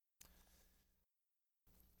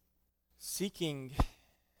Seeking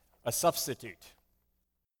a substitute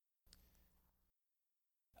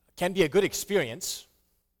can be a good experience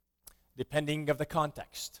depending of the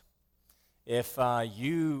context. If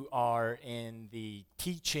you are in the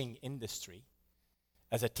teaching industry,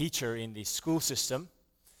 as a teacher in the school system,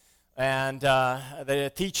 and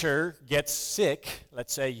the teacher gets sick,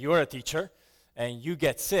 let's say you're a teacher, and you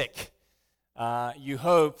get sick, you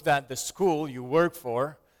hope that the school you work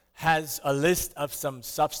for has a list of some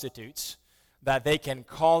substitutes that they can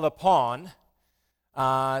call upon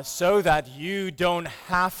so that you don't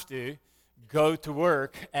have to go to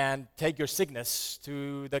work and take your sickness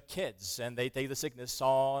to the kids, and they take the sickness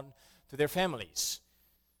on to their families.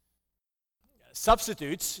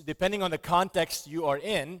 Substitutes, depending on the context you are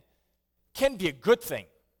in, can be a good thing.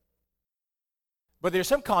 But there's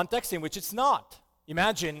some context in which it's not.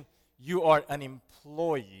 Imagine you are an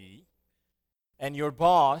employee and your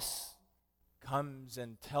boss comes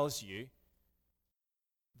and tells you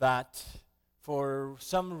that for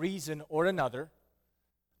some reason or another,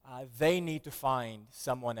 they need to find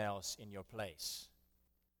someone else in your place.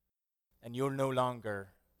 And you're no longer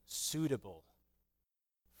suitable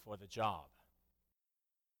for the job.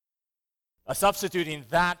 A substitute in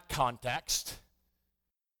that context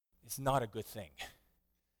is not a good thing.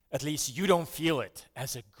 At least you don't feel it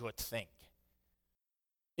as a good thing.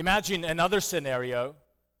 Imagine another scenario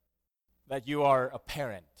that you are a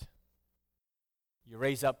parent. You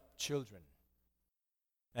raise up children.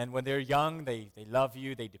 And when they're young, they love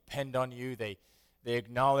you, they depend on you, they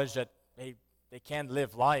acknowledge that they can't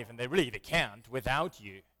live life, and they can't without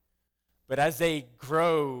you. But as they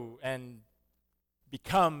grow and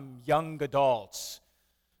become young adults,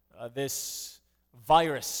 this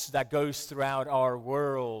virus that goes throughout our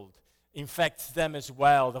world infects them as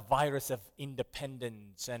well, the virus of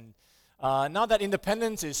independence. And not that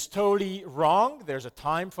independence is totally wrong. There's a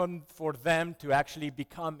time for them to actually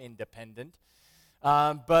become independent.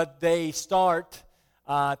 But they start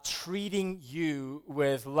treating you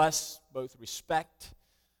with less both respect,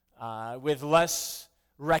 with less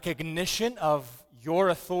recognition of your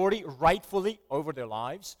authority rightfully over their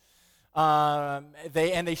lives.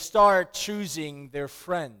 They start choosing their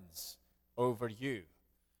friends over you.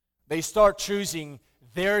 They start choosing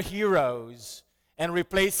their heroes and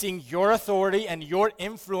replacing your authority and your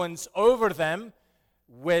influence over them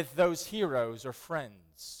with those heroes or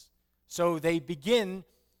friends. So they begin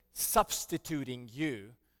substituting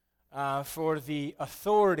you for the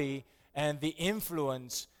authority and the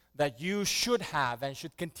influence that you should have and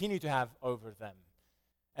should continue to have over them.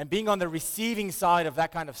 And being on the receiving side of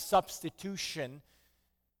that kind of substitution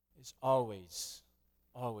is always,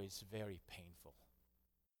 always very painful.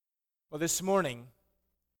 Well, this morning,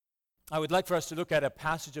 I would like for us to look at a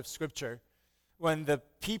passage of Scripture when the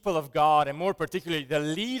people of God, and more particularly the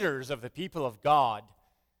leaders of the people of God,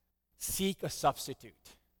 seek a substitute.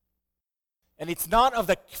 And it's not of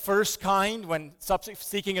the first kind when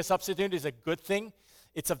seeking a substitute is a good thing.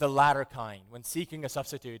 It's of the latter kind when seeking a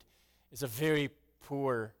substitute is a very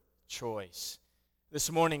poor choice.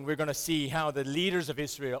 This morning we're going to see how the leaders of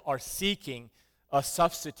Israel are seeking a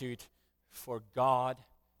substitute for God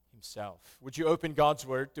Himself. Would you open God's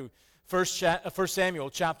Word to 1 Samuel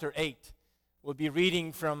chapter 8. We'll be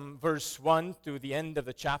reading from verse 1 to the end of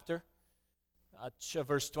the chapter,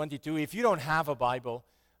 verse 22. If you don't have a Bible,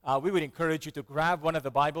 we would encourage you to grab one of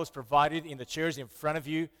the Bibles provided in the chairs in front of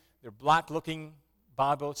you. They're black-looking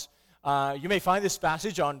Bibles. You may find this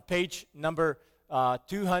passage on page number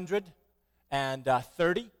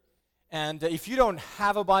 230. And if you don't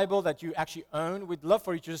have a Bible that you actually own, we'd love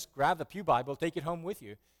for you to just grab the pew Bible, take it home with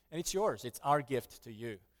you, and it's yours. It's our gift to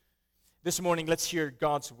you. This morning, let's hear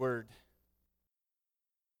God's Word.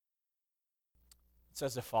 It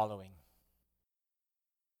says the following.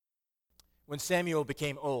 When Samuel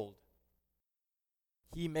became old,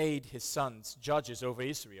 he made his sons judges over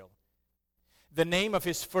Israel. The name of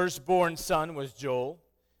his firstborn son was Joel,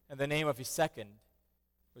 and the name of his second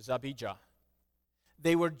was Abijah.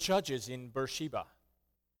 They were judges in Beersheba.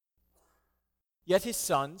 Yet his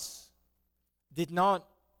sons did not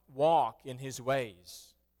walk in his ways,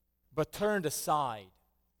 but turned aside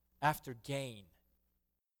after gain.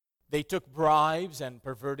 They took bribes and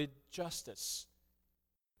perverted justice.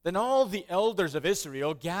 Then all the elders of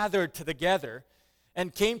Israel gathered together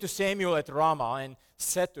and came to Samuel at Ramah and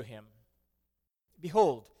said to him,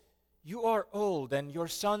 "Behold, you are old, and your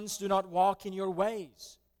sons do not walk in your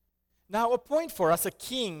ways. Now appoint for us a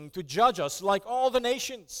king to judge us like all the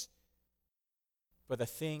nations." But the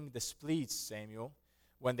thing displeased Samuel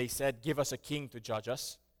when they said, "Give us a king to judge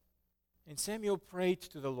us." And Samuel prayed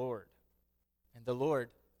to the Lord. And the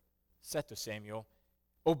Lord said to Samuel,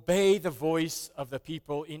 Obey the voice of the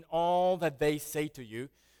people in all that they say to you,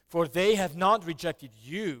 for they have not rejected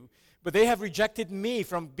you, but they have rejected me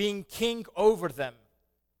from being king over them,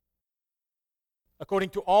 according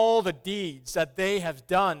to all the deeds that they have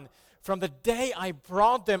done from the day I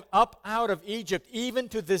brought them up out of Egypt, even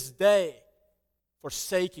to this day,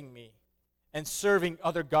 forsaking me and serving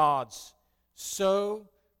other gods. So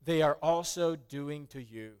they are also doing to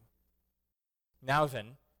you. Now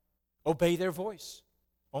then, obey their voice.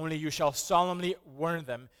 Only you shall solemnly warn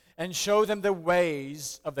them and show them the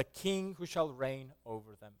ways of the king who shall reign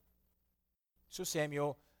over them. So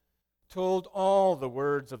Samuel told all the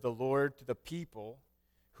words of the Lord to the people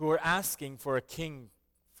who were asking for a king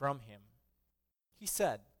from him. He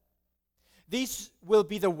said, "These will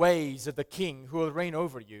be the ways of the king who will reign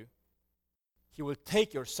over you. He will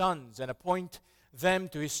take your sons and appoint them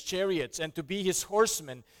to his chariots and to be his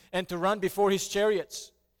horsemen and to run before his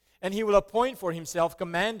chariots. And he will appoint for himself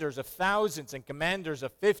commanders of thousands and commanders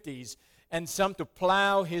of 50s, and some to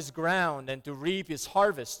plow his ground and to reap his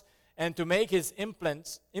harvest, and to make his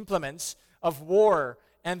implements of war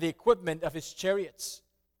and the equipment of his chariots.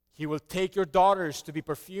 He will take your daughters to be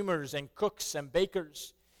perfumers and cooks and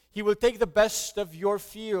bakers. He will take the best of your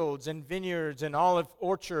fields and vineyards and olive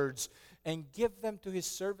orchards and give them to his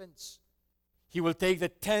servants. He will take the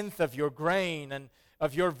tenth of your grain and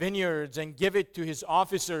of your vineyards and give it to his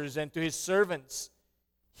officers and to his servants.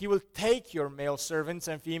 He will take your male servants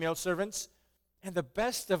and female servants and the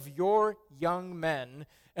best of your young men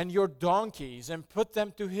and your donkeys and put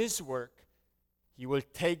them to his work. He will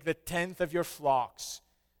take the tenth of your flocks,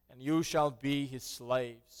 and you shall be his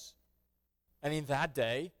slaves. And in that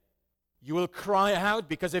day you will cry out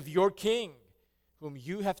because of your king, whom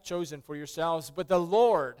you have chosen for yourselves, but the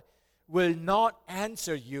Lord will not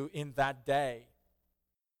answer you in that day."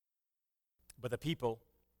 But the people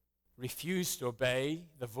refused to obey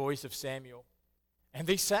the voice of Samuel. And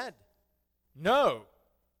they said, "No,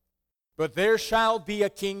 but there shall be a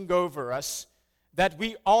king over us, that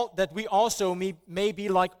we also may be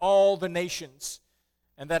like all the nations,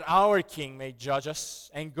 and that our king may judge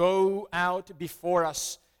us and go out before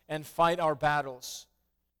us and fight our battles."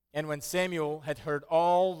 And when Samuel had heard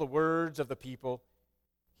all the words of the people,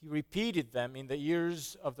 he repeated them in the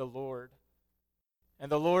ears of the Lord.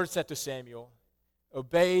 And the Lord said to Samuel,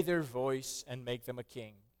 "Obey their voice and make them a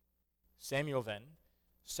king." Samuel then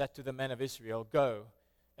said to the men of Israel, "Go,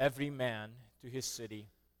 every man to his city."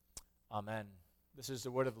 Amen. This is the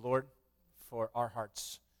word of the Lord for our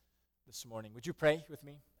hearts this morning. Would you pray with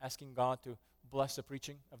me, asking God to bless the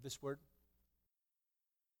preaching of this word?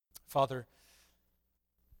 Father,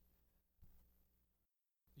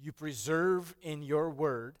 you preserve in your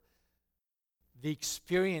word the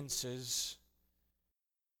experiences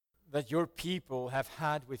that your people have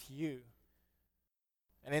had with you.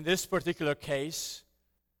 And in this particular case,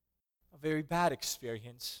 a very bad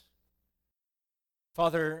experience.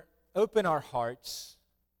 Father, open our hearts.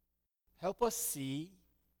 Help us see.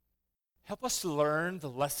 Help us learn the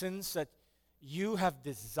lessons that you have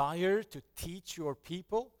desired to teach your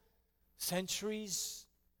people centuries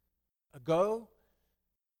ago,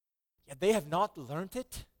 yet they have not learned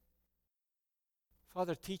it.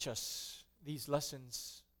 Father, teach us these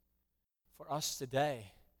lessons for us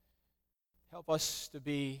today. Help us to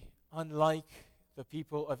be unlike the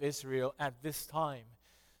people of Israel at this time.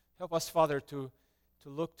 Help us, Father, to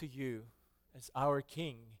look to you as our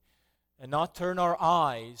King and not turn our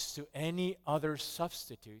eyes to any other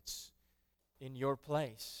substitutes in your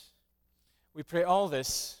place. We pray all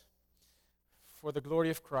this for the glory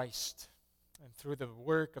of Christ and through the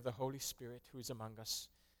work of the Holy Spirit who is among us.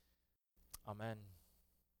 Amen.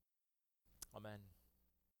 Amen.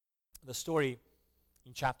 The story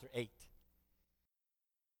in chapter 8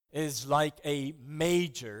 is like a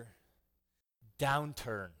major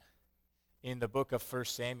downturn in the book of 1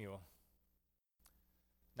 Samuel.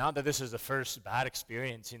 Not that this is the first bad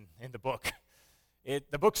experience in the book.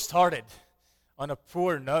 The book started on a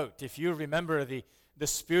poor note. If you remember the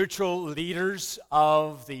spiritual leaders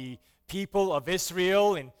of the people of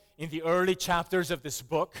Israel in the early chapters of this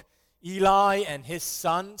book, Eli and his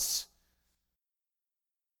sons.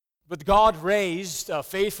 But God raised a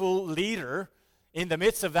faithful leader in the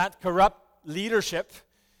midst of that corrupt leadership.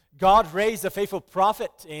 God raised a faithful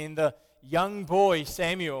prophet in the young boy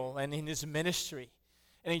Samuel and in his ministry.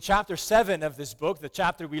 And in chapter 7 of this book, the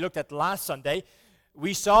chapter we looked at last Sunday,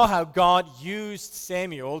 we saw how God used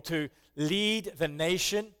Samuel to lead the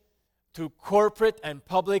nation to corporate and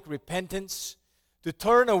public repentance, to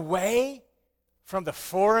turn away from the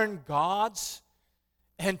foreign gods,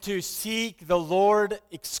 and to seek the Lord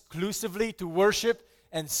exclusively, to worship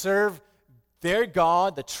and serve their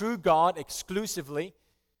God, the true God, exclusively.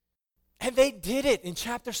 And they did it in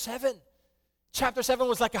chapter 7. Chapter 7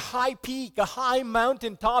 was like a high peak, a high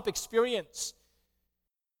mountaintop experience.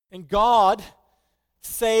 And God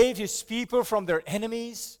saved his people from their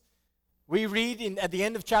enemies. We read at the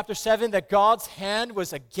end of chapter 7 that God's hand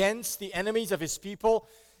was against the enemies of his people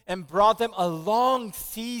and brought them a long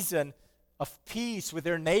season of peace with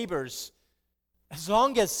their neighbors, as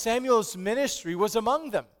long as Samuel's ministry was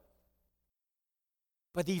among them.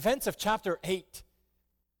 But the events of chapter 8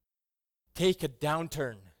 take a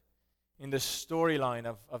downturn in the storyline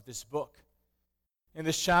of this book. In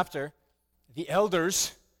this chapter, the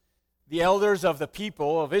elders of the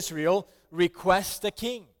people of Israel request a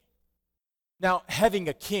king. Now, having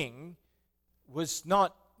a king was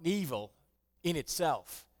not evil in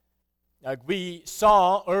itself. Like we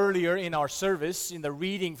saw earlier in our service, in the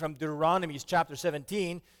reading from Deuteronomy chapter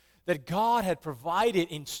 17, that God had provided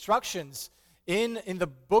instructions in the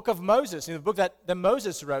book of Moses, in the book that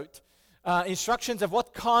Moses wrote, instructions of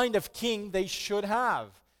what kind of king they should have.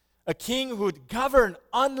 A king who would govern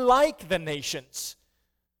unlike the nations.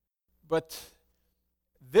 But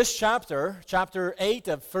this chapter 8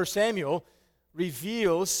 of 1 Samuel,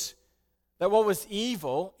 reveals that what was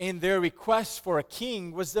evil in their request for a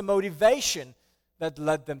king was the motivation that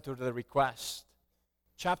led them to the request.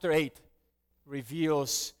 Chapter 8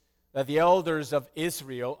 reveals that the elders of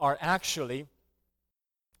Israel are actually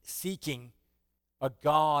seeking a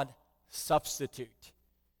God substitute.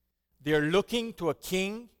 They're looking to a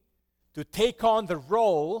king to take on the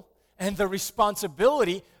role and the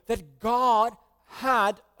responsibility that God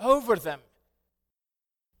had over them.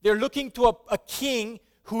 They're looking to a king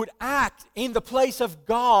who would act in the place of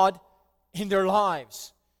God in their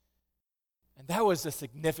lives. And that was a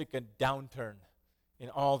significant downturn in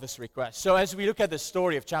all this request. So as we look at the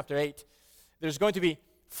story of chapter 8, there's going to be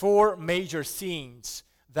 4 major scenes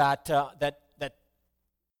that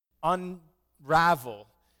unravel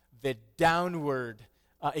the downward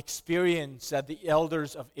experience that the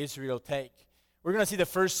elders of Israel take. We're going to see the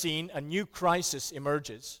first scene, a new crisis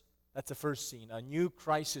emerges. That's the first scene. A new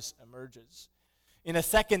crisis emerges. In a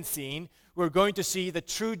second scene, we're going to see the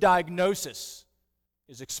true diagnosis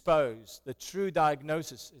is exposed. The true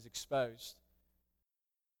diagnosis is exposed.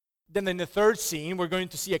 Then in the third scene, we're going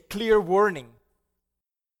to see a clear warning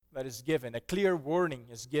that is given. A clear warning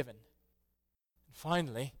is given. And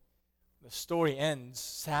finally, the story ends,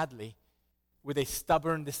 sadly, with a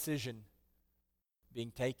stubborn decision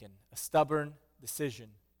being taken. A stubborn decision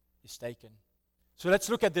is taken. So let's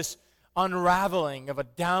look at this unraveling of a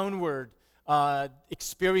downward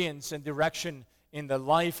experience and direction in the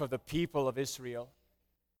life of the people of Israel.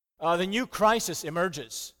 The new crisis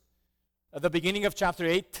emerges. The beginning of chapter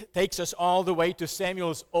 8 takes us all the way to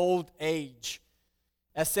Samuel's old age.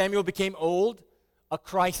 As Samuel became old, a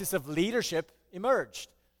crisis of leadership emerged.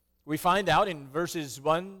 We find out in verses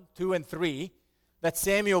 1, 2, and 3 that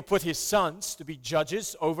Samuel put his sons to be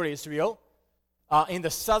judges over Israel in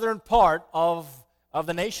the southern part of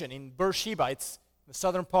the nation, in Beersheba. It's the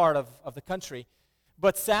southern part of the country.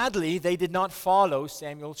 But sadly, they did not follow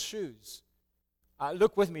Samuel's shoes.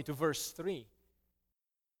 Look with me to verse 3.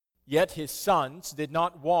 Yet his sons did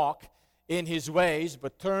not walk in his ways,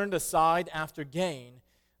 but turned aside after gain.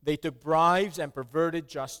 They took bribes and perverted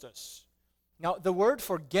justice. Now, the word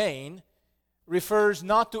for gain refers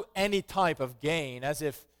not to any type of gain, as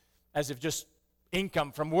if just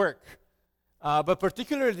income from work. But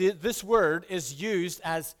particularly, this word is used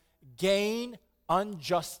as gain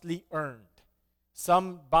unjustly earned.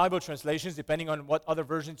 Some Bible translations, depending on what other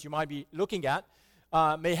versions you might be looking at,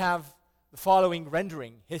 may have the following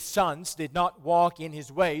rendering. His sons did not walk in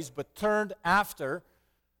his ways, but turned after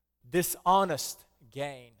dishonest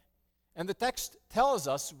gain. And the text tells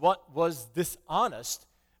us what was dishonest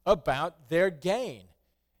about their gain.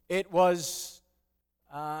 It was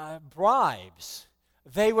bribes.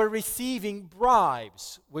 They were receiving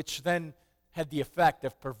bribes, which then had the effect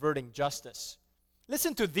of perverting justice.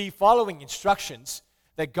 Listen to the following instructions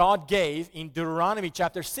that God gave in Deuteronomy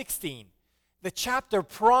chapter 16, the chapter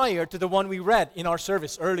prior to the one we read in our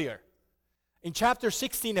service earlier. In chapter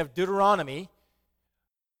 16 of Deuteronomy,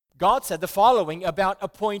 God said the following about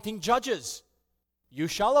appointing judges. You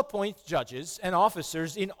shall appoint judges and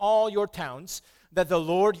officers in all your towns that the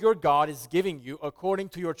Lord your God is giving you according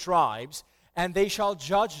to your tribes, and they shall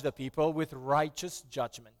judge the people with righteous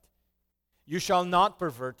judgment. You shall not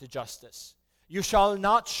pervert the justice. You shall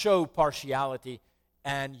not show partiality,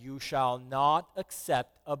 and you shall not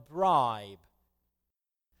accept a bribe.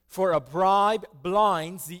 For a bribe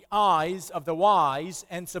blinds the eyes of the wise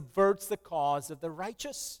and subverts the cause of the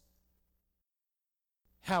righteous.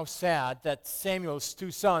 How sad that Samuel's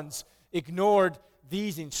two sons ignored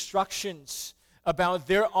these instructions about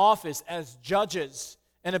their office as judges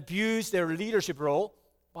and abused their leadership role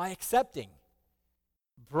by accepting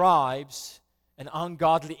bribes and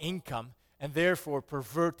ungodly income and therefore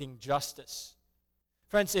perverting justice.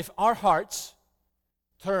 Friends, if our hearts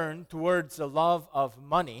turn towards the love of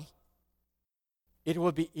money, it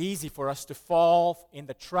will be easy for us to fall in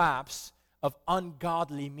the traps of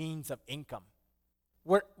ungodly means of income.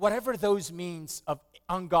 Whatever those means of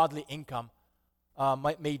ungodly income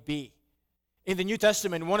may be. In the New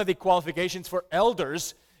Testament, one of the qualifications for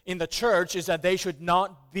elders in the church is that they should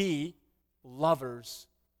not be lovers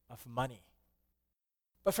of money.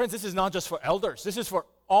 But friends, this is not just for elders. This is for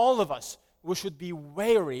all of us who should be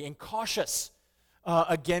wary and cautious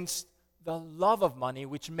against the love of money,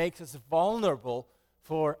 which makes us vulnerable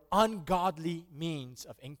for ungodly means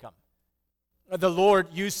of income. The Lord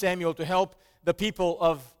used Samuel to help the people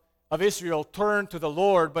of Israel turn to the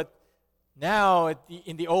Lord, but now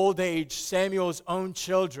in the old age, Samuel's own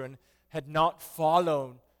children had not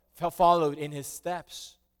followed in his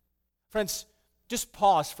steps. Friends, just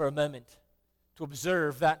pause for a moment to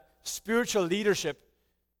observe that spiritual leadership,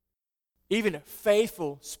 even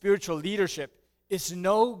faithful spiritual leadership, is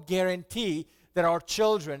no guarantee that our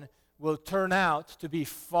children will turn out to be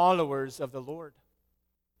followers of the Lord.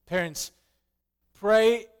 Parents,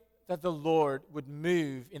 pray that the Lord would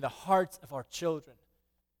move in the hearts of our children,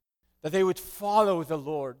 that they would follow the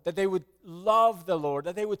Lord, that they would love the Lord,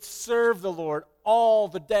 that they would serve the Lord all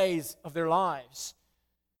the days of their lives.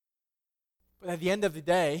 But at the end of the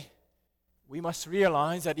day, we must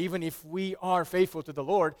realize that even if we are faithful to the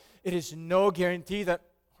Lord, it is no guarantee that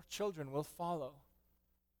our children will follow.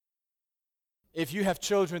 If you have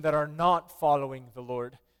children that are not following the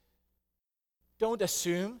Lord, don't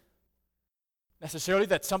assume necessarily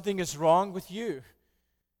that something is wrong with you.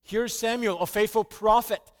 Here's Samuel, a faithful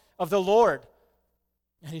prophet of the Lord,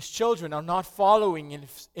 and his children are not following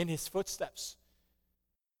in his footsteps.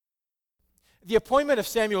 The appointment of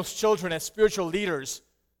Samuel's children as spiritual leaders,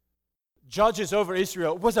 judges over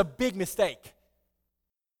Israel, was a big mistake,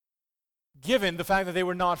 given the fact that they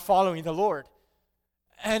were not following the Lord.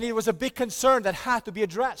 And it was a big concern that had to be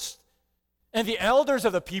addressed. And the elders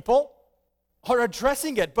of the people are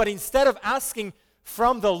addressing it, but instead of asking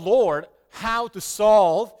from the Lord how to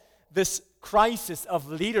solve this crisis of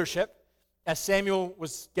leadership, as Samuel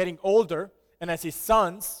was getting older and as his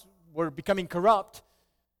sons were becoming corrupt,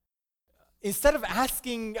 instead of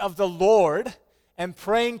asking of the Lord and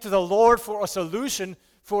praying to the Lord for a solution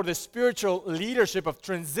for the spiritual leadership of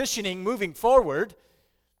transitioning, moving forward,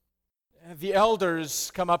 the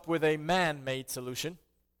elders come up with a man-made solution,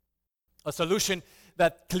 a solution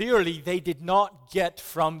that clearly they did not get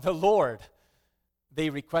from the Lord. They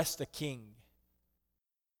request a king.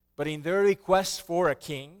 But in their request for a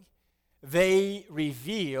king, they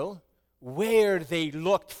reveal where they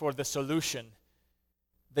looked for the solution.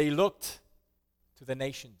 They looked to the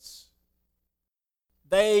nations.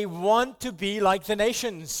 They want to be like the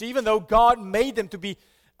nations, even though God made them to be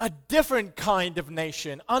a different kind of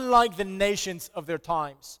nation, unlike the nations of their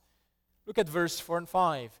times. Look at verse 4 and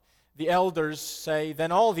 5. The elders say,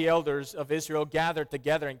 Then all the elders of Israel gathered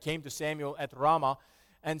together and came to Samuel at Ramah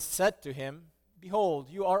and said to him, Behold,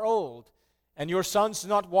 you are old, and your sons do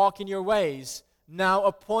not walk in your ways. Now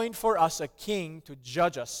appoint for us a king to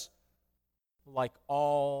judge us like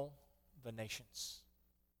all the nations.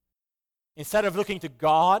 Instead of looking to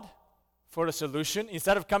God for a solution,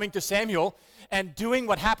 instead of coming to Samuel and doing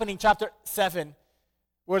what happened in chapter 7,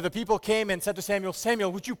 where the people came and said to Samuel,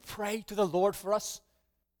 Samuel, would you pray to the Lord for us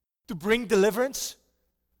to bring deliverance?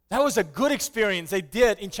 That was a good experience they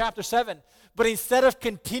did in chapter 7. But instead of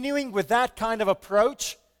continuing with that kind of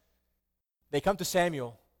approach, they come to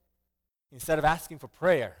Samuel. Instead of asking for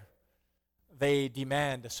prayer, they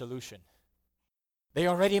demand a solution. They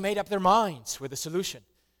already made up their minds with a solution.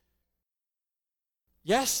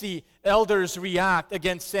 Yes, the elders react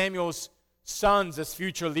against Samuel's sons as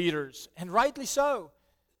future leaders, and rightly so.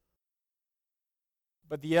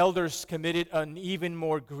 But the elders committed an even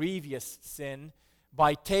more grievous sin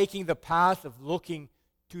by taking the path of looking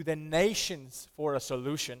to the nations for a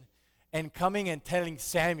solution and coming and telling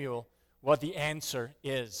Samuel what the answer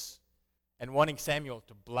is and wanting Samuel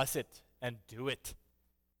to bless it and do it.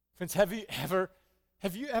 Friends, have you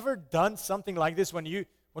ever done something like this when you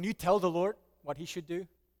tell the Lord what he should do?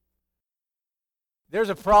 There's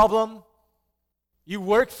a problem. You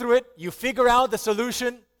work through it. You figure out the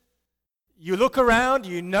solution. You look around.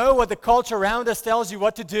 You know what the culture around us tells you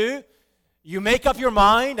what to do. You make up your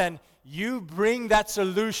mind and you bring that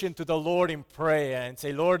solution to the Lord in prayer and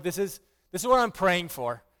say, Lord, this is This is what I'm praying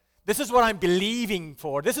for. This is what I'm believing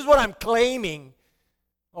for. This is what I'm claiming.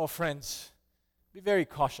 Oh, friends, be very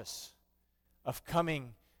cautious of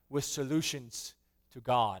coming with solutions to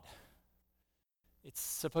God. It's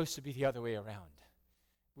supposed to be the other way around.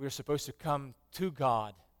 We're supposed to come to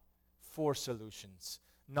God for solutions,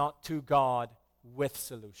 not to God with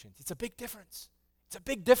solutions. It's a big difference. It's a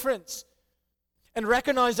big difference. And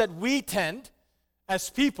recognize that we tend, as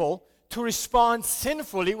people, to respond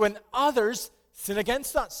sinfully when others sin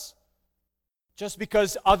against us. Just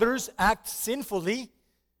because others act sinfully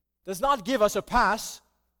does not give us a pass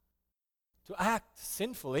to act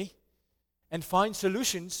sinfully and find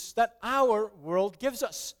solutions that our world gives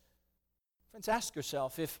us. Friends, ask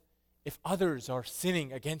yourself, if others are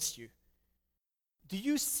sinning against you, do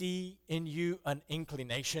you see in you an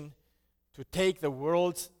inclination to take the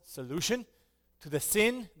world's solution to the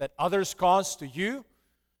sin that others cause to you?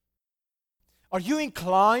 Are you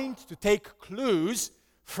inclined to take clues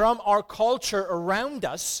from our culture around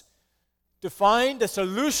us to find a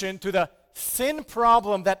solution to the sin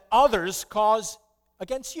problem that others cause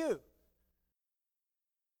against you?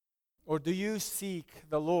 Or do you seek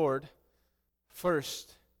the Lord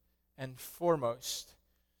first and foremost?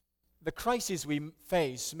 The crises we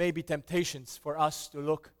face may be temptations for us to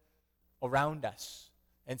look around us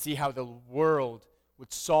and see how the world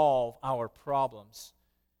would solve our problems.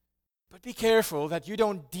 But be careful that you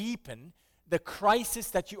don't deepen the crisis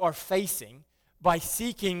that you are facing by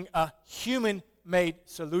seeking a human-made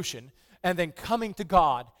solution and then coming to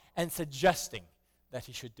God and suggesting that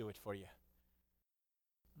He should do it for you.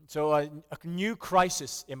 So a new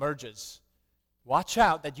crisis emerges. Watch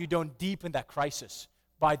out that you don't deepen that crisis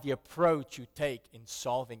by the approach you take in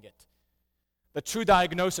solving it. The true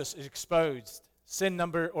diagnosis is exposed. Scene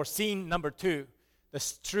number 2,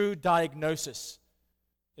 the true diagnosis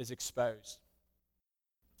is exposed.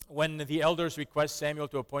 When the elders request Samuel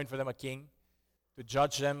to appoint for them a king, to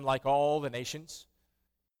judge them like all the nations,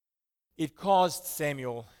 it caused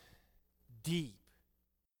Samuel deep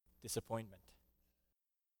disappointment.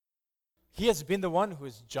 He has been the one who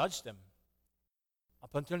has judged them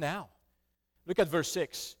up until now. Look at verse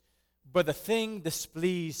 6. But the thing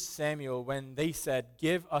displeased Samuel when they said,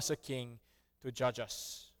 "Give us a king to judge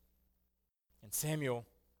us." And Samuel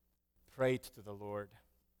prayed to the Lord.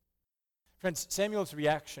 Friends, Samuel's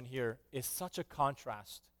reaction here is such a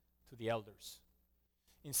contrast to the elders.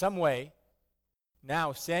 In some way,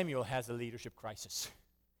 now Samuel has a leadership crisis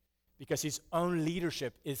because his own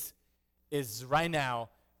leadership is right now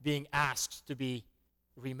being asked to be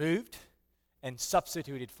removed and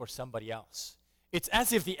substituted for somebody else. It's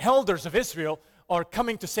as if the elders of Israel are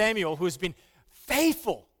coming to Samuel, who has been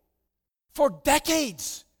faithful for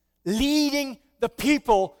decades, leading the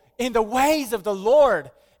people in the ways of the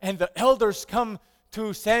Lord. And the elders come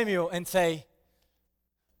to Samuel and say,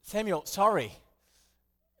 "Samuel, sorry,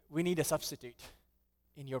 we need a substitute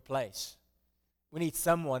in your place. We need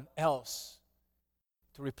someone else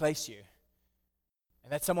to replace you.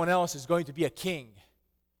 And that someone else is going to be a king.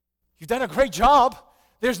 You've done a great job.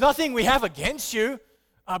 There's nothing we have against you,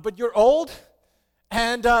 but you're old,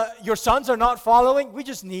 and your sons are not following. We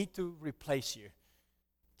just need to replace you."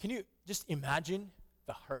 Can you just imagine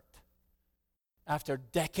the hurt? After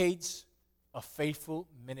decades of faithful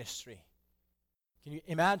ministry, can you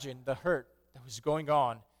imagine the hurt that was going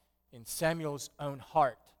on in Samuel's own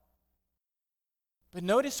heart? But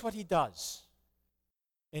notice what he does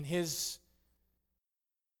in his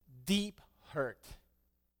deep hurt.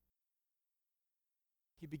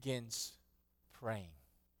 He begins praying.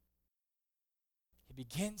 He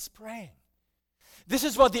begins praying. This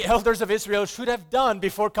is what the elders of Israel should have done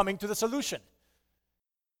before coming to the solution.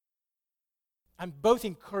 I'm both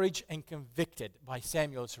encouraged and convicted by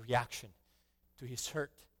Samuel's reaction to his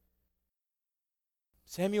hurt.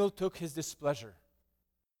 Samuel took his displeasure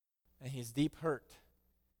and his deep hurt,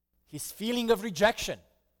 his feeling of rejection.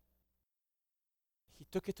 He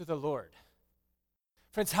took it to the Lord.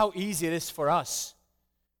 Friends, how easy it is for us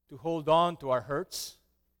to hold on to our hurts,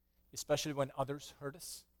 especially when others hurt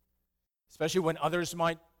us, especially when others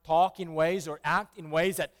might talk in ways or act in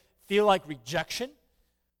ways that feel like rejection.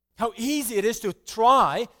 How easy it is to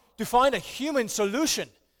try to find a human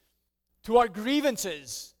solution to our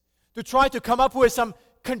grievances, to try to come up with some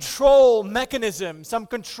control mechanism, some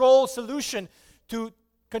control solution to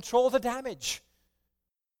control the damage.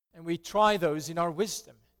 And we try those in our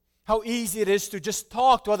wisdom. How easy it is to just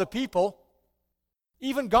talk to other people,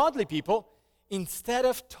 even godly people, instead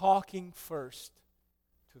of talking first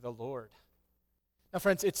to the Lord. Now,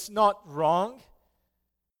 friends, it's not wrong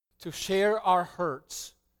to share our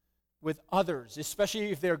hurts with others, especially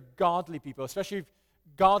if they're godly people, especially if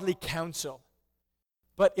godly counsel.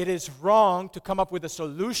 But it is wrong to come up with a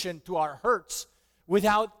solution to our hurts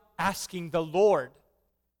without asking the Lord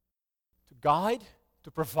to guide,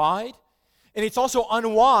 to provide. And it's also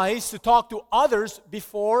unwise to talk to others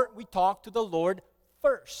before we talk to the Lord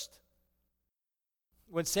first.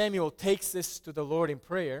 When Samuel takes this to the Lord in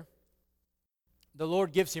prayer, the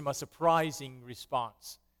Lord gives him a surprising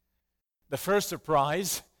response. The first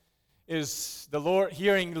surprise is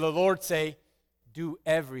hearing the Lord say, "Do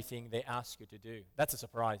everything they ask you to do." That's a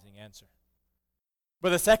surprising answer. But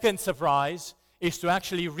the second surprise is to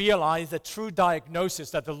actually realize the true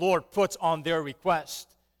diagnosis that the Lord puts on their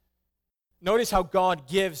request. Notice how God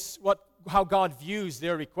views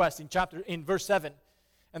their request in verse 7.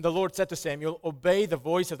 And the Lord said to Samuel, "Obey the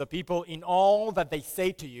voice of the people in all that they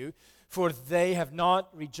say to you, for they have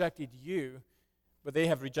not rejected you, but they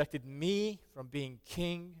have rejected me from being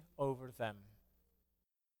king over them."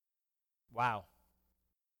 Wow.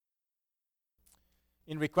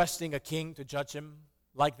 In requesting a king to judge him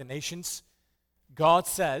like the nations, God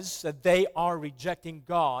says that they are rejecting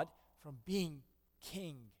God from being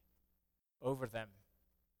king over them.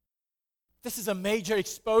 This is a major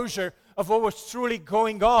exposure of what was truly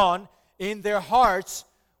going on in their hearts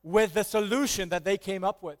with the solution that they came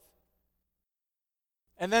up with.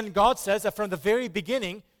 And then God says that from the very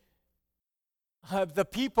beginning, the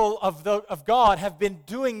people of God have been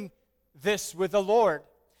doing this with the Lord.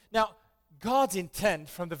 Now, God's intent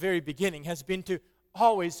from the very beginning has been to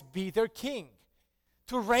always be their king,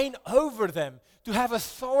 to reign over them, to have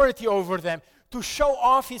authority over them, to show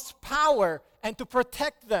off His power and to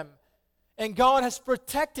protect them. And God has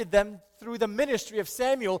protected them through the ministry of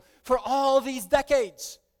Samuel for all these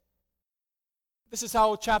decades. This is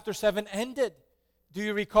how chapter 7 ended. Do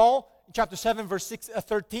you recall? In chapter 7, verse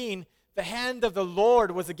 13, the hand of the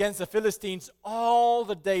Lord was against the Philistines all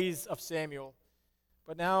the days of Samuel.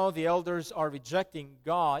 But now the elders are rejecting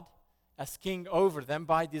God as king over them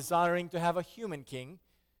by desiring to have a human king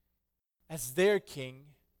as their king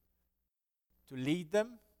to lead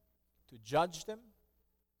them, to judge them,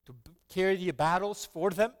 to carry the battles for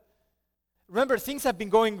them. Remember, things have been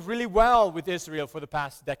going really well with Israel for the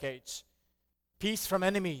past decades. Peace from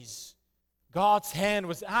enemies. God's hand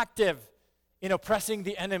was active in oppressing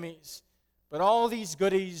the enemies. But all these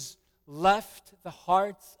goodies left the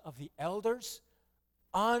hearts of the elders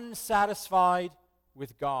unsatisfied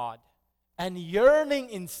with God and yearning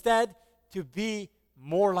instead to be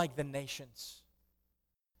more like the nations.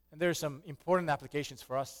 And there are some important applications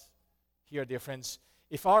for us here, dear friends.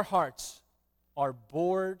 If our hearts are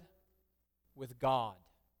bored with God,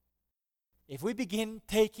 if we begin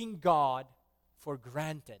taking God for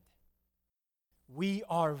granted, we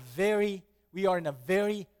are in a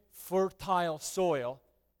very fertile soil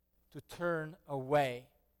to turn away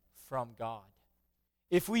from God.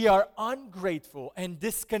 If we are ungrateful and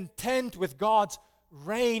discontent with God's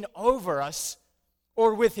reign over us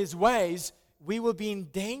or with His ways, we will be in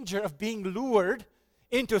danger of being lured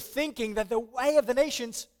into thinking that the way of the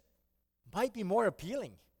nations might be more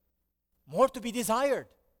appealing, more to be desired.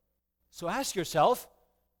 So ask yourself,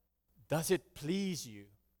 does it please you?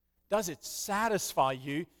 Does it satisfy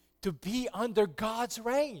you to be under God's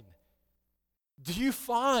reign? Do you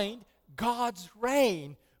find God's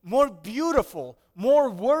reign more beautiful, more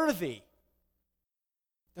worthy?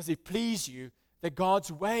 Does it please you that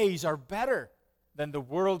God's ways are better than the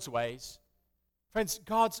world's ways? Friends,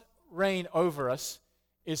 God's reign over us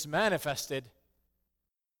is manifested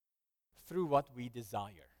through what we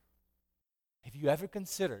desire. Have you ever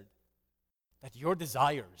considered that your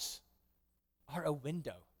desires are a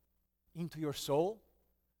window into your soul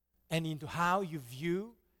and into how you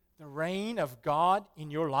view the reign of God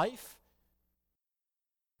in your life?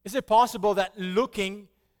 Is it possible that looking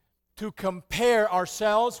to compare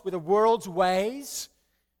ourselves with the world's ways,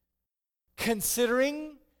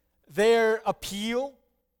 considering their appeal,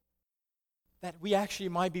 that we actually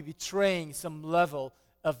might be betraying some level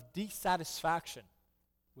of dissatisfaction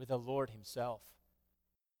with the Lord Himself?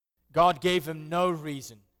 God gave them no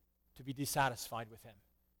reason to be dissatisfied with Him.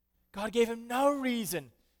 God gave them no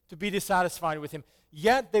reason to be dissatisfied with Him.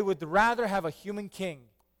 Yet they would rather have a human king.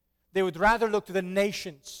 They would rather look to the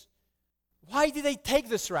nations. Why did they take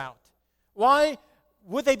this route? Why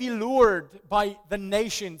would they be lured by the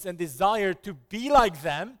nations and desire to be like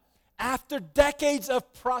them after decades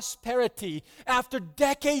of prosperity, after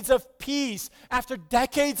decades of peace, after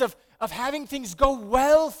decades of having things go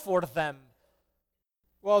well for them?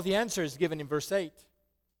 Well, the answer is given in verse 8,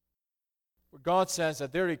 where God says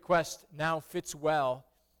that their request now fits well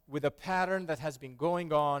with a pattern that has been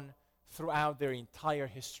going on throughout their entire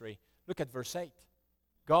history. Look at verse 8.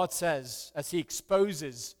 God says, as he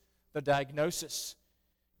exposes the diagnosis,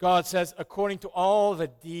 God says, according to all the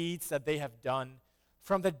deeds that they have done,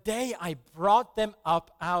 from the day I brought them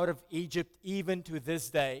up out of Egypt, even to this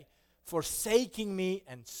day, forsaking me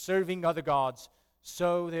and serving other gods,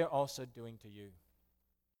 so they're also doing to you.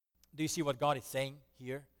 Do you see what God is saying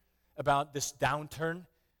here about this downturn?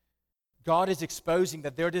 God is exposing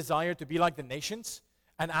that their desire to be like the nations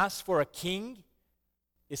and ask for a king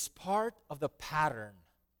is part of the pattern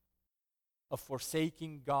of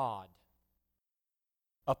forsaking God,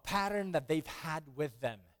 a pattern that they've had with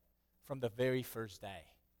them from the very first day.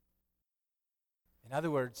 In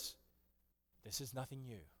other words, this is nothing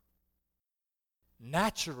new.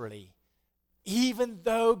 Naturally, even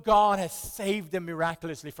though God has saved them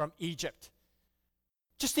miraculously from Egypt,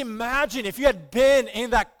 just imagine if you had been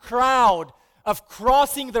in that crowd of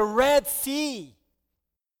crossing the Red Sea.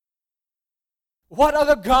 What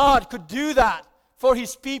other God could do that for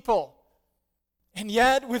his people? And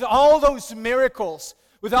yet, with all those miracles,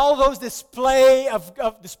 with all those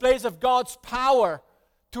displays of God's power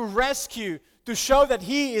to rescue, to show that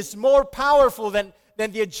he is more powerful than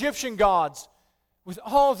the Egyptian gods, with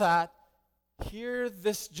all that, here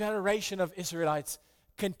this generation of Israelites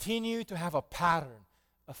continue to have a pattern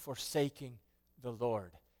of forsaking the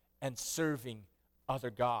Lord and serving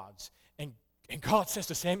other gods. And God says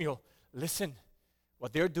to Samuel, listen,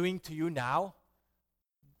 what they're doing to you now,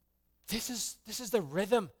 this is the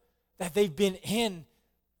rhythm that they've been in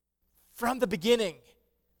from the beginning.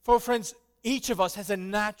 For friends, each of us has a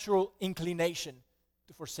natural inclination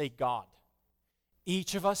to forsake God.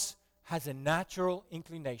 Each of us has a natural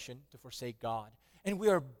inclination to forsake God. And we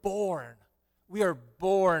are born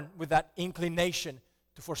with that inclination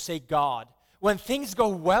to forsake God. When things go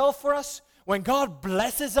well for us, when God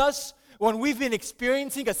blesses us, when we've been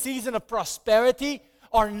experiencing a season of prosperity,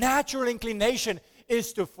 our natural inclination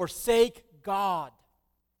is to forsake God.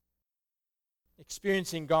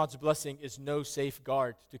 Experiencing God's blessing is no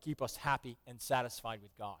safeguard to keep us happy and satisfied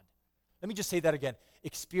with God. Let me just say that again.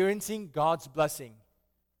 Experiencing God's blessing,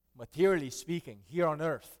 materially speaking, here on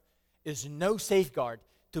earth, is no safeguard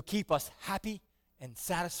to keep us happy and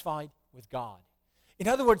satisfied with God. In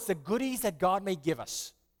other words, the goodies that God may give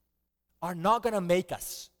us are not going to make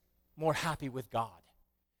us more happy with God.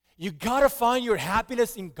 You got to find your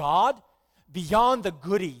happiness in God beyond the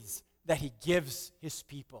goodies that he gives his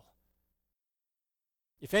people.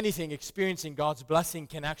 If anything, experiencing God's blessing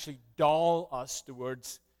can actually dull us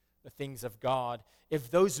towards the things of God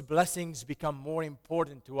if those blessings become more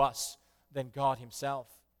important to us than God himself.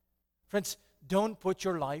 Friends, don't put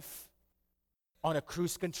your life on a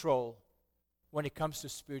cruise control when it comes to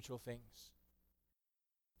spiritual things.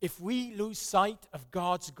 If we lose sight of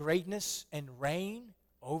God's greatness and reign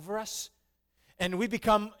over us, and we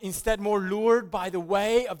become instead more lured by the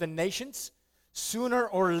way of the nations, sooner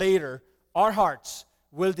or later, our hearts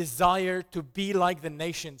will desire to be like the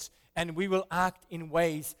nations, and we will act in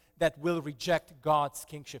ways that will reject God's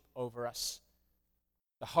kingship over us.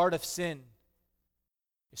 The heart of sin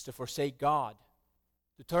is to forsake God,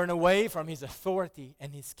 to turn away from his authority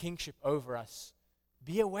and his kingship over us.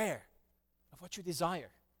 Be aware of what you desire.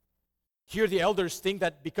 Here the elders think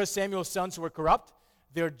that because Samuel's sons were corrupt,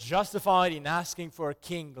 they're justified in asking for a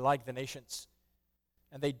king like the nations.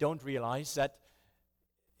 And they don't realize that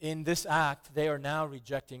in this act, they are now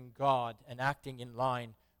rejecting God and acting in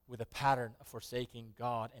line with a pattern of forsaking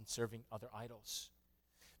God and serving other idols.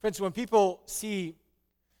 Friends, when people see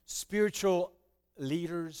spiritual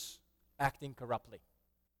leaders acting corruptly,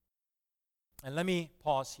 and let me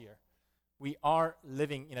pause here. We are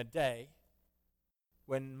living in a day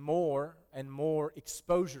when more and more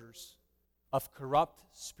exposures of corrupt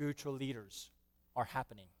spiritual leaders are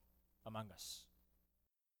happening among us.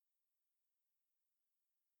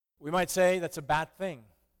 We might say that's a bad thing.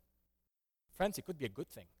 Friends, it could be a good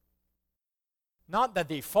thing. Not that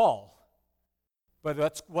they fall,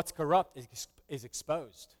 but what's corrupt is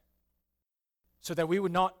exposed. So that we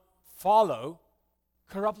would not follow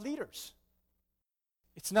corrupt leaders.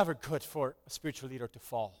 It's never good for a spiritual leader to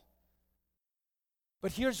fall.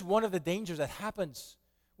 But here's one of the dangers that happens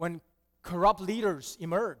when corrupt leaders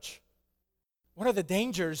emerge. One of the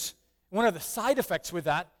dangers, one of the side effects with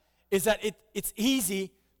that is that it's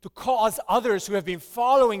easy to cause others who have been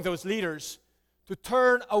following those leaders to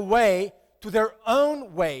turn away to their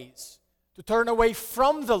own ways, to turn away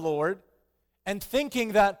from the Lord, and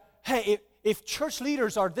thinking that, hey, if church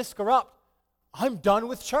leaders are this corrupt, I'm done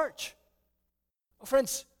with church. Well,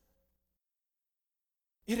 friends,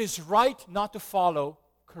 it is right not to follow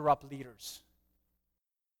corrupt leaders.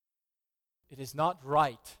 It is not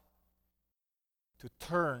right to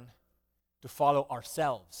turn to follow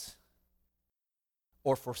ourselves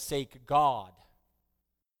or forsake God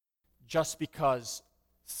just because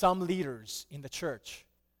some leaders in the church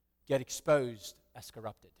get exposed as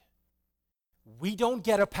corrupted. We don't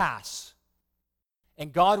get a pass,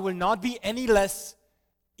 and God will not be any less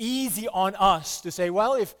easy on us to say,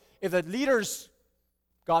 well, if the leaders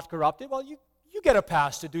got corrupted, well, you get a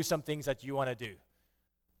pass to do some things that you want to do.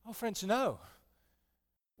 Oh, friends, no.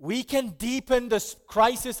 We can deepen the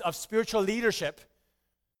crisis of spiritual leadership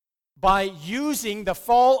by using the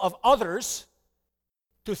fall of others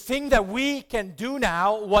to think that we can do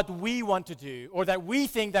now what we want to do, or that we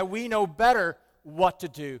think that we know better what to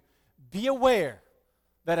do. Be aware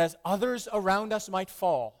that as others around us might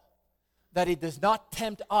fall, that it does not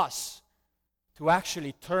tempt us to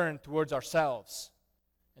actually turn towards ourselves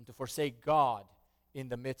and to forsake God in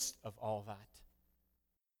the midst of all that.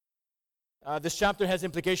 This chapter has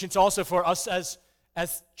implications also for us as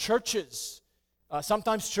churches.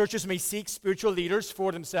 Sometimes churches may seek spiritual leaders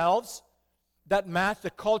for themselves that match the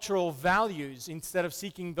cultural values instead of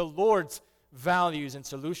seeking the Lord's values and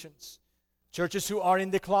solutions. Churches who are in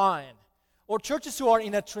decline or churches who are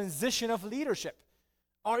in a transition of leadership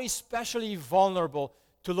are especially vulnerable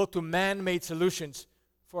to look to man-made solutions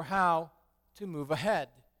for how to move ahead.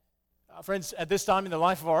 Friends, at this time in the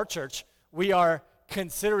life of our church, we are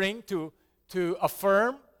considering to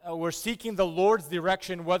affirm, we're seeking the Lord's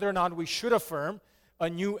direction whether or not we should affirm a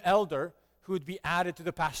new elder who would be added to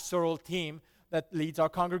the pastoral team that leads our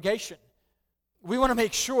congregation. We want to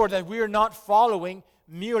make sure that we are not following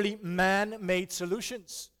merely man-made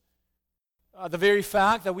solutions. The very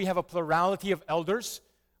fact that we have a plurality of elders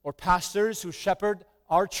or pastors who shepherd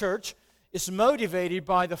our church is motivated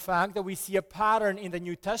by the fact that we see a pattern in the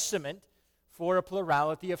New Testament for a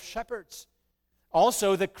plurality of shepherds.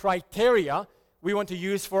 Also, the criteria we want to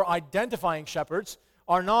use for identifying shepherds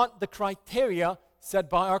are not the criteria set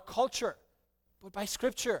by our culture, but by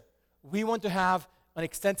Scripture. We want to have an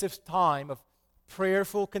extensive time of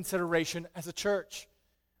prayerful consideration as a church.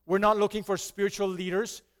 We're not looking for spiritual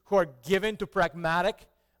leaders who are given to pragmatic,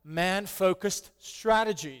 man-focused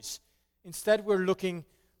strategies. Instead, we're looking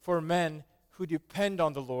for men who depend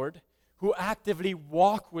on the Lord, who actively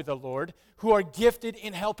walk with the Lord, who are gifted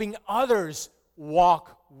in helping others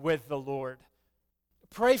walk with the Lord.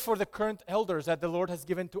 Pray for the current elders that the Lord has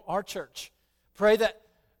given to our church. Pray that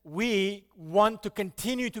we want to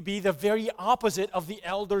continue to be the very opposite of the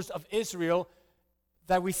elders of Israel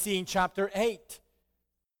that we see in chapter 8.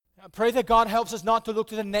 Pray that God helps us not to look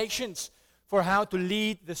to the nations for how to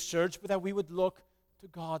lead this church, but that we would look to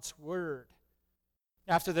God's Word.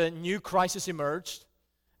 After the new crisis emerged,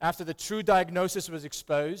 after the true diagnosis was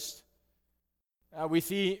exposed, we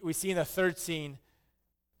see in the third scene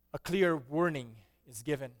a clear warning is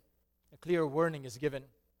given. A clear warning is given.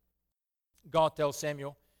 God tells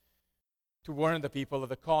Samuel to warn the people of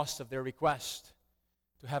the cost of their request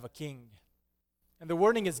to have a king. And the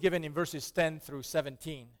warning is given in verses 10 through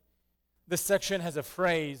 17. This section has a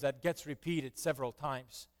phrase that gets repeated several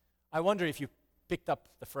times. I wonder if you picked up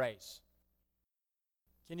the phrase.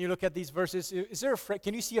 Can you look at these verses? Is there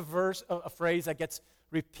can you see a phrase that gets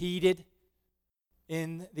repeated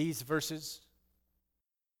in these verses?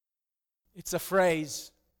 It's a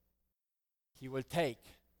phrase, he will take.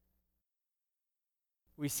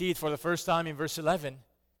 We see it for the first time in verse 11.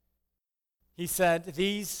 He said,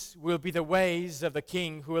 "These will be the ways of the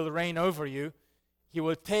king who will reign over you. He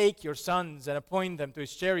will take your sons and appoint them to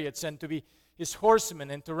his chariots and to be his horsemen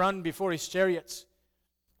and to run before his chariots."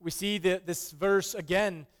 We see this verse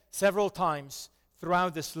again several times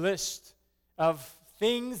throughout this list of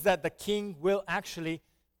things that the king will actually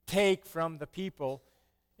take from the people.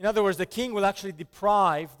 In other words, the king will actually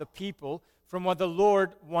deprive the people from what the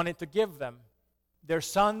Lord wanted to give them. Their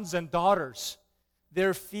sons and daughters,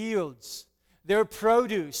 their fields, their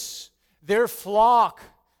produce, their flock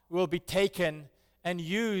will be taken and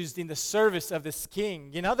used in the service of this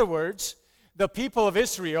king. In other words, the people of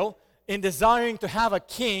Israel, in desiring to have a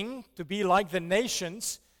king to be like the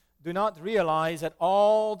nations, do not realize that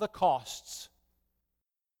all the costs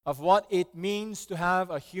of what it means to have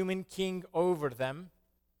a human king over them,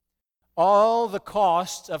 all the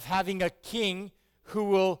costs of having a king who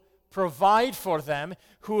will provide for them,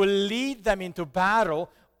 who will lead them into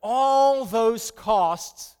battle, all those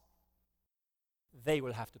costs they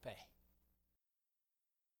will have to pay.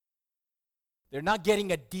 They're not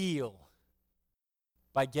getting a deal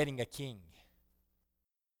by getting a king.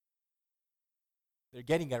 They're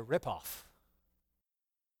getting a ripoff.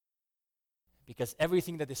 Because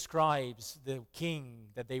everything that describes the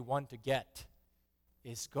king that they want to get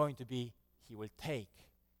is going to be, he will take,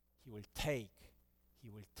 he will take, he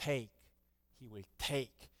will take, he will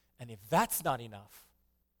take. And if that's not enough,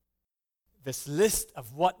 this list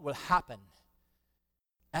of what will happen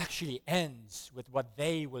actually ends with what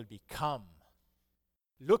they will become.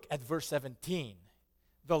 Look at verse 17.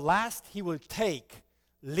 The last he will take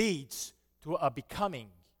leads to a becoming.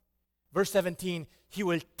 Verse 17, he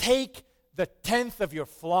will take the 10th of your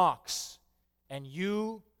flocks, and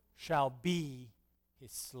you shall be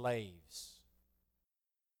his slaves.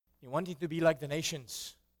 You wanting to be like the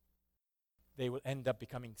nations, they will end up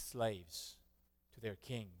becoming slaves to their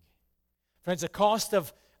king. Friends, the cost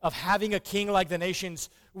of having a king like the nations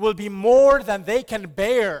will be more than they can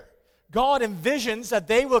bear. God envisions that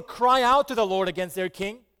they will cry out to the Lord against their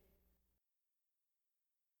king.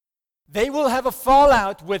 They will have a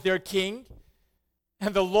fallout with their king,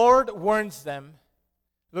 and the Lord warns them.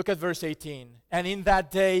 Look at verse 18. And in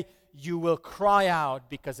that day you will cry out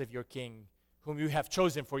because of your king, whom you have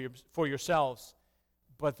chosen for yourselves.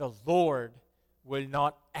 But the Lord will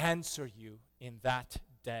not answer you in that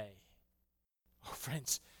day. Oh,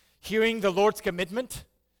 friends, hearing the Lord's commitment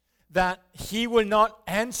that he will not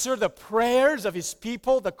answer the prayers of his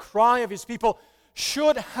people, the cry of his people,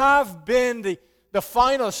 should have been the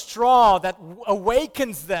final straw that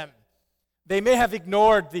awakens them. They may have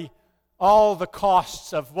ignored all the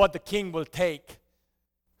costs of what the king will take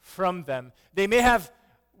from them. They may have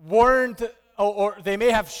warned, or they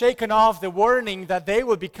may have shaken off the warning that they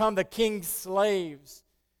will become the king's slaves.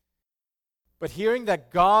 But hearing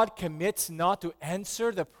that God commits not to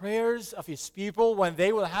answer the prayers of his people when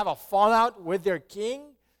they will have a fallout with their king,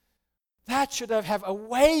 that should have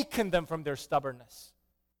awakened them from their stubbornness.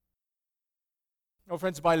 Oh,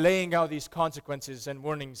 friends, by laying out these consequences and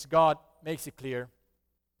warnings, God makes it clear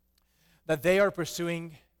that they are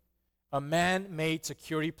pursuing a man-made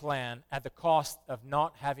security plan at the cost of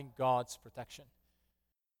not having God's protection.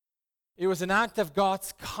 It was an act of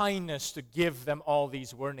God's kindness to give them all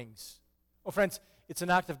these warnings. Oh, friends, it's an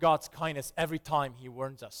act of God's kindness every time he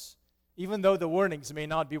warns us, even though the warnings may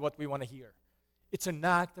not be what we want to hear. It's an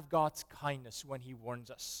act of God's kindness when he warns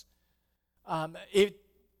us. It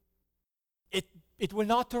will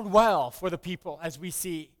not turn well for the people, as we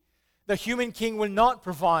see. The human king will not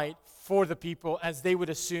provide for the people as they would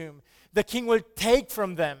assume. The king will take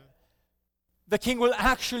from them. The king will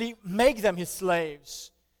actually make them his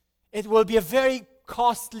slaves. It will be a very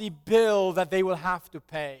costly bill that they will have to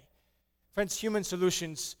pay. Friends, human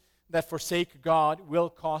solutions that forsake God will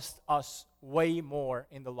cost us way more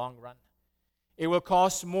in the long run. It will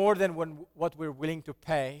cost more than what we're willing to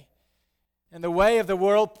pay. And the way of the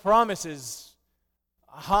world promises,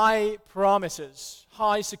 high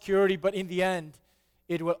security, but in the end,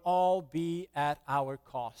 it will all be at our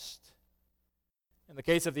cost. In the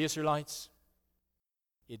case of the Israelites,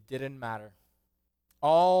 it didn't matter.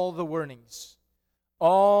 All the warnings,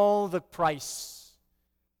 all the price,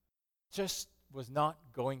 just was not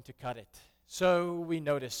going to cut it. So we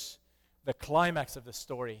notice the climax of the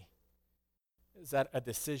story is that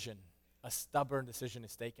a stubborn decision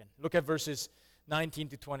is taken. Look at verses 19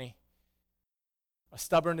 to 20. A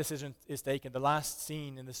stubborn decision is taken, the last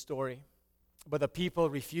scene in the story. But the people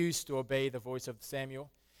refused to obey the voice of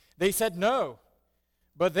Samuel. They said, "No,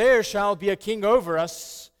 but there shall be a king over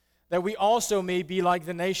us, that we also may be like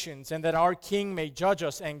the nations, and that our king may judge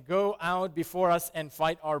us and go out before us and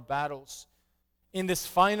fight our battles." In this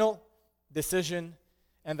final decision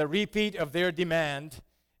and the repeat of their demand,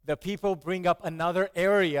 the people bring up another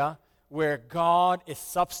area where God is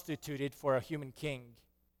substituted for a human king.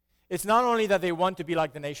 It's not only that they want to be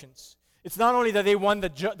like the nations. It's not only that they want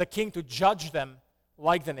the king to judge them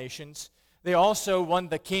like the nations. They also want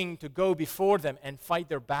the king to go before them and fight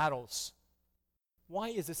their battles. Why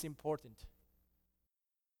is this important?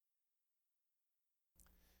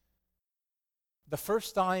 The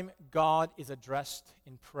first time God is addressed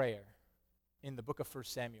in prayer in the book of 1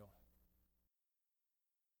 Samuel.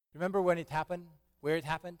 Remember when it happened, where it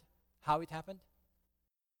happened, how it happened?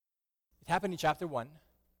 It happened in chapter 1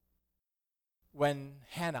 when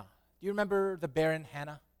Hannah, do you remember the barren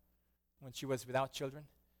Hannah when she was without children?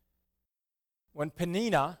 When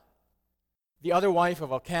Peninnah, the other wife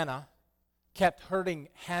of Elkanah, kept hurting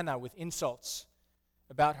Hannah with insults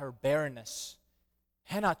about her barrenness,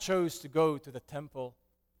 Hannah chose to go to the temple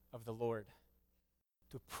of the Lord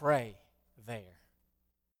to pray there.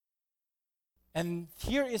 And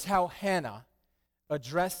here is how Hannah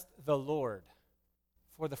addressed the Lord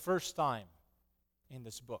for the first time in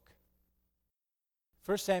this book.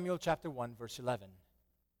 1 Samuel chapter 1, verse 11.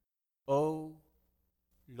 O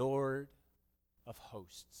Lord of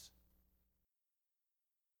hosts.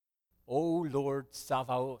 O Lord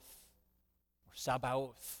Sabaoth, or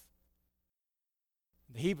Sabaoth.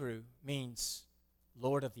 The Hebrew means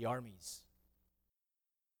Lord of the armies.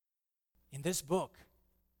 In this book,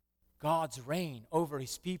 God's reign over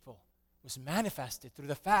his people was manifested through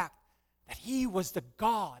the fact that he was the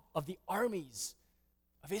God of the armies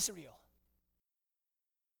of Israel.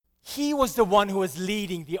 He was the one who was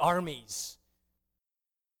leading the armies.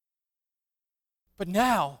 But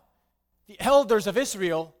now, the elders of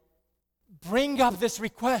Israel bring up this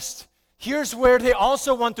request. Here's where they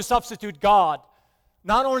also want to substitute God,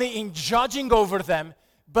 not only in judging over them,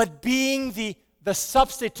 but being the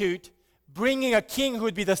substitute, bringing a king who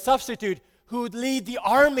would be the substitute, who would lead the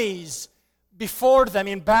armies before them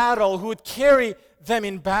in battle, who would carry them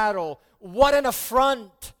in battle. What an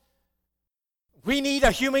affront! We need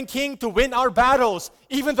a human king to win our battles,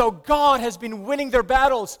 even though God has been winning their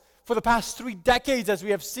battles for the past 3 decades, as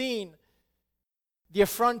we have seen. The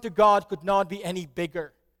affront to God could not be any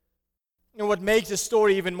bigger. And what makes this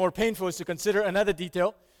story even more painful is to consider another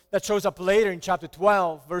detail that shows up later in chapter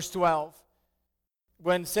 12, verse 12,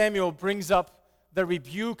 when Samuel brings up the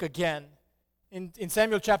rebuke again. In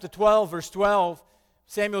Samuel chapter 12, verse 12,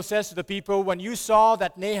 Samuel says to the people, "When you saw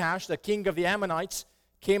that Nahash, the king of the Ammonites,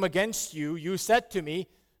 came against you, you said to me,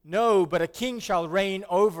 'No, but a king shall reign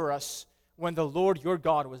over us,' when the Lord your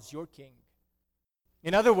God was your king."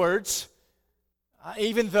 In other words,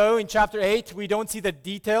 even though in chapter 8 we don't see the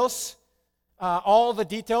details, all the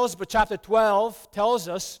details, but chapter 12 tells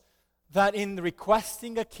us that in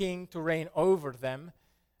requesting a king to reign over them,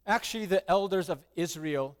 actually the elders of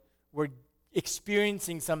Israel were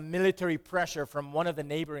experiencing some military pressure from one of the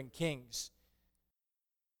neighboring kings.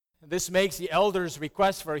 This makes the elders'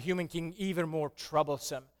 request for a human king even more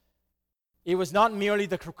troublesome. It was not merely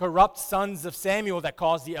the corrupt sons of Samuel that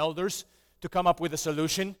caused the elders to come up with a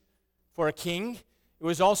solution for a king. It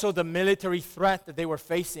was also the military threat that they were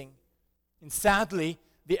facing. And sadly,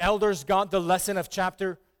 the elders got the lesson of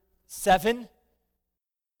chapter 7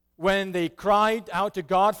 when they cried out to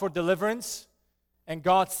God for deliverance and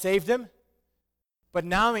God saved them. But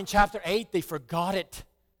now in chapter 8, they forgot it.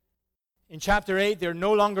 In chapter 8, they're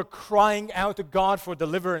no longer crying out to God for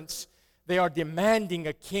deliverance. They are demanding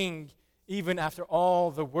a king even after all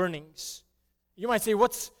the warnings. You might say,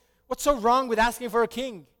 what's so wrong with asking for a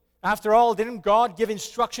king? After all, didn't God give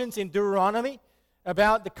instructions in Deuteronomy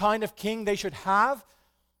about the kind of king they should have?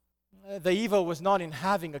 The evil was not in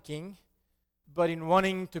having a king, but in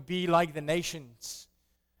wanting to be like the nations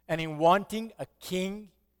and in wanting a king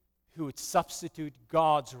who would substitute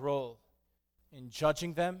God's role in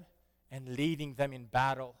judging them and leading them in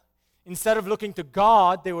battle. Instead of looking to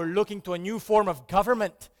God, they were looking to a new form of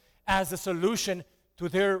government as a solution to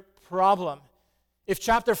their problem. If in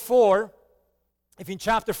chapter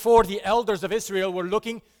 4 the elders of Israel were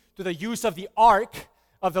looking to the use of the ark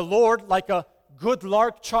of the Lord like a good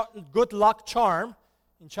luck charm,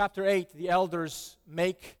 in chapter 8 the elders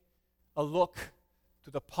make a look to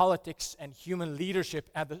the politics and human leadership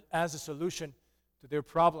as a solution to their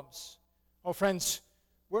problems. Oh, friends,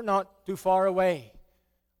 we're not too far away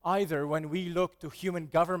either when we look to human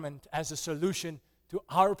government as a solution to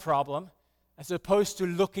our problem, as opposed to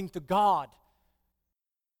looking to God.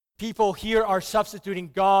 People here are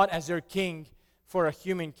substituting God as their king for a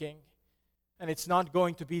human king. And it's not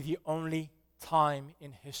going to be the only time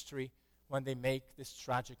in history when they make this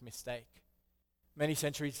tragic mistake. Many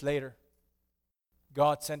centuries later,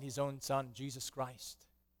 God sent his own Son, Jesus Christ,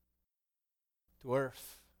 to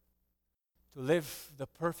earth to live the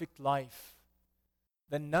perfect life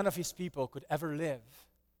that none of his people could ever live.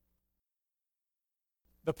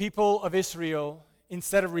 The people of Israel,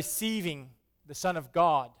 instead of receiving the Son of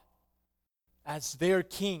God as their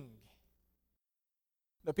king,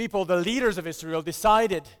 the leaders of Israel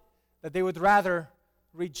decided that they would rather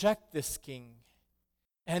reject this king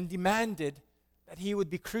and demanded that he would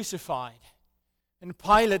be crucified. And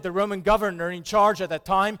Pilate, the Roman governor in charge at that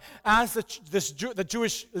time, asked the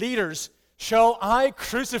Jewish leaders, "Shall I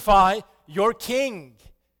crucify your king?"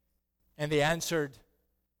 And they answered,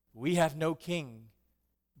 "We have no king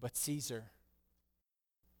but Caesar."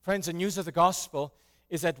 Friends, the news of the gospel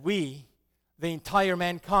is that we, the entire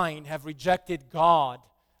mankind, have rejected God,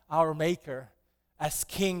 our Maker, as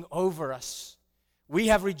king over us. We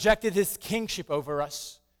have rejected his kingship over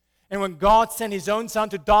us. And when God sent his own Son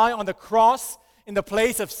to die on the cross in the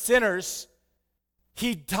place of sinners,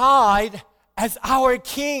 he died as our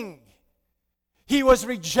king. He was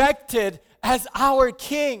rejected as our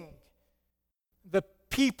king. The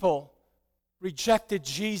people rejected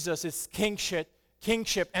Jesus' kingship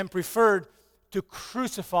and preferred to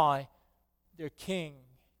crucify their king.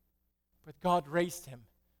 But God raised him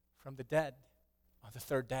from the dead on the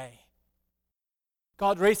third day.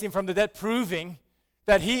 God raised him from the dead, proving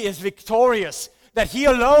that He is victorious, that He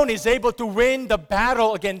alone is able to win the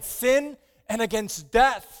battle against sin and against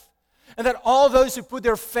death, and that all those who put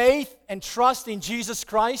their faith and trust in Jesus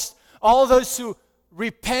Christ, all those who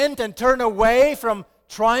repent and turn away from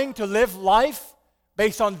trying to live life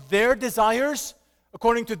based on their desires,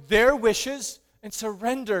 according to their wishes, and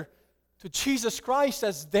surrender to Jesus Christ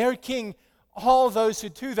as their King, all those who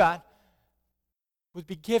do that would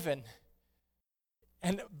be given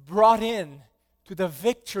and brought in to the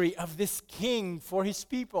victory of this King for His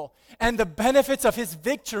people. And the benefits of His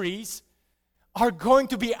victories are going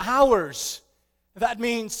to be ours. That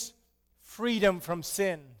means freedom from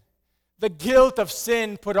sin, the guilt of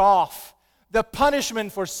sin put off, the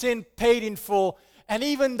punishment for sin paid in full, and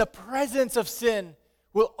even the presence of sin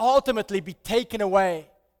will ultimately be taken away.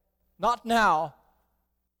 Not now,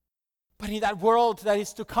 but in that world that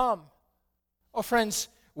is to come. Oh, friends,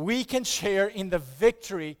 we can share in the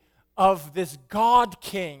victory of this God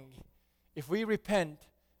King if we repent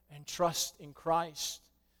and trust in Christ.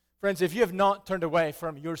 Friends, if you have not turned away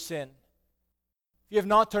from your sin, if you have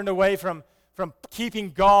not turned away from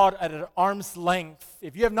keeping God at an arm's length,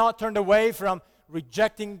 if you have not turned away from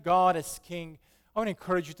rejecting God as King, I want to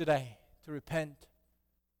encourage you today to repent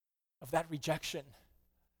of that rejection.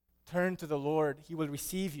 Turn to the Lord. He will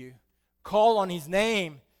receive you. Call on His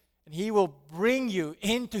name, and He will bring you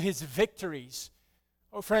into His victories.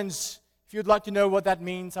 Oh, friends, if you'd like to know what that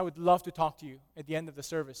means, I would love to talk to you at the end of the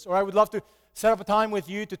service. Or I would love to set up a time with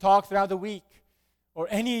you to talk throughout the week. Or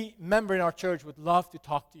any member in our church would love to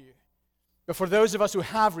talk to you. But for those of us who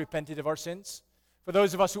have repented of our sins, for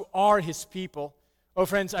those of us who are His people, oh,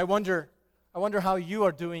 friends, I wonder how you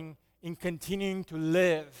are doing in continuing to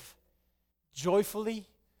live joyfully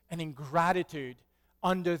and in gratitude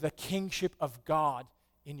under the kingship of God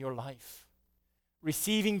in your life.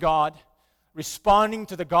 Receiving God, responding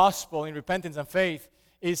to the gospel in repentance and faith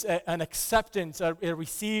is an acceptance, a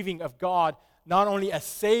receiving of God, not only as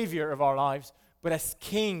Savior of our lives, but as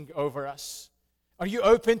King over us. Are you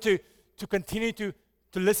open to continue to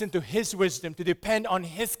listen to His wisdom, to depend on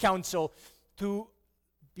His counsel, to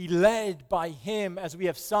be led by Him as we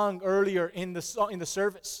have sung earlier in the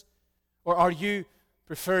service? Or are you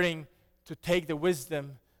preferring to take the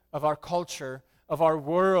wisdom of our culture, of our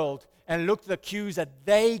world, and look to the cues that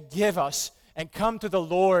they give us and come to the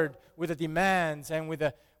Lord with the demands and with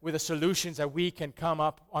the solutions that we can come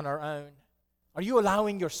up on our own? Are you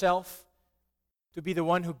allowing yourself to be the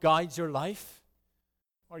one who guides your life?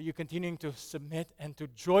 Or are you continuing to submit and to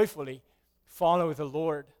joyfully follow the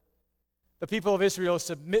Lord? The people of Israel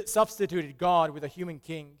substituted God with a human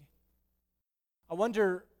king. I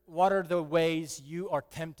wonder, what are the ways you are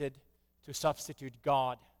tempted to substitute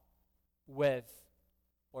God with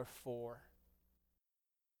or for?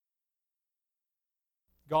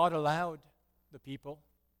 God allowed the people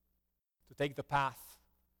to take the path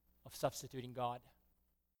of substituting God.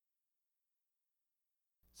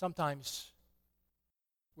 Sometimes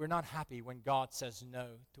we're not happy when God says no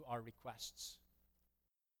to our requests.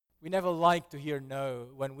 We never like to hear no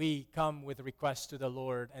when we come with requests to the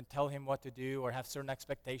Lord and tell Him what to do or have certain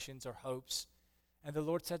expectations or hopes. And the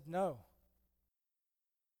Lord said no.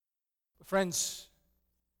 But friends,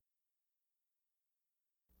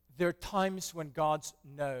 there are times when God's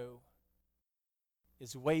no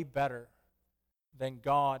is way better than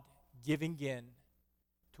God giving in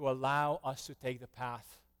to allow us to take the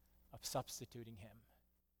path of substituting Him.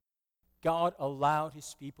 God allowed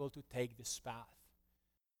His people to take this path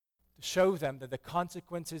to show them that the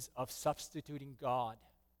consequences of substituting God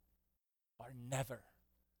are never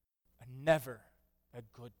a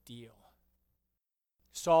good deal.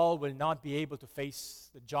 Saul will not be able to face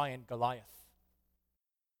the giant Goliath.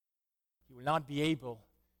 He will not be able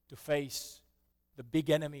to face the big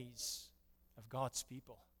enemies of God's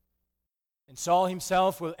people. And Saul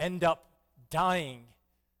himself will end up dying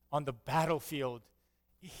on the battlefield,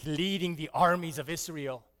 leading the armies of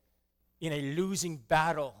Israel in a losing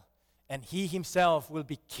battle, and he himself will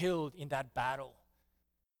be killed in that battle.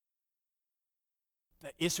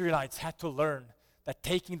 The Israelites had to learn that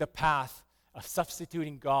taking the path of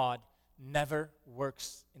substituting God never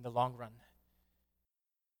works in the long run.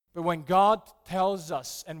 But when God tells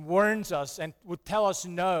us and warns us and would tell us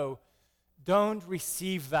no, don't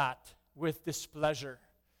receive that with displeasure.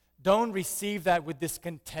 Don't receive that with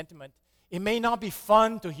discontentment. It may not be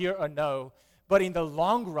fun to hear a no, but in the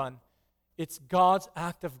long run, it's God's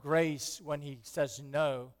act of grace when He says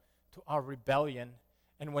no to our rebellion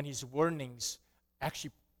and when His warnings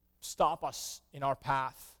actually stop us in our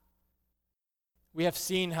path. We have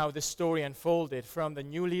seen how this story unfolded from the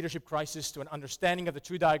new leadership crisis to an understanding of the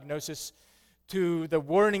true diagnosis to the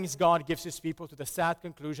warnings God gives his people, to the sad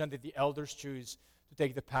conclusion that the elders choose to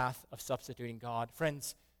take the path of substituting God.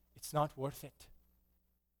 Friends, it's not worth it.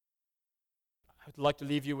 I would like to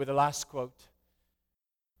leave you with the last quote.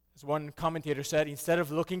 As one commentator said, instead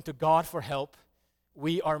of looking to God for help,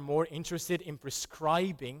 we are more interested in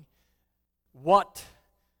prescribing what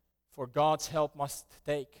for God's help must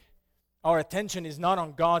take. Our attention is not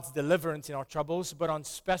on God's deliverance in our troubles, but on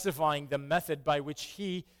specifying the method by which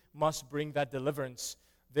He must bring that deliverance.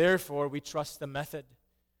 Therefore, we trust the method.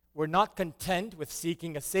 We're not content with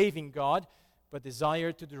seeking a saving God, but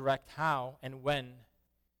desire to direct how and when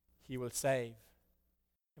He will save.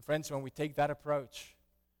 And friends, when we take that approach,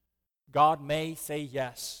 God may say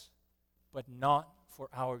yes, but not for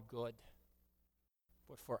our good,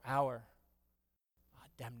 but for our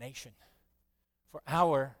damnation, for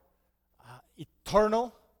our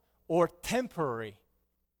eternal or temporary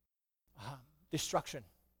destruction.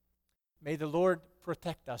 May the Lord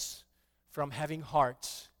protect us from having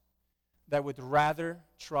hearts that would rather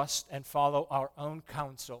trust and follow our own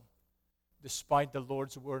counsel despite the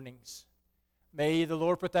Lord's warnings. May the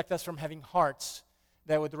Lord protect us from having hearts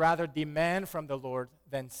that would rather demand from the Lord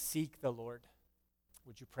than seek the Lord.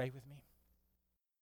 Would you pray with me?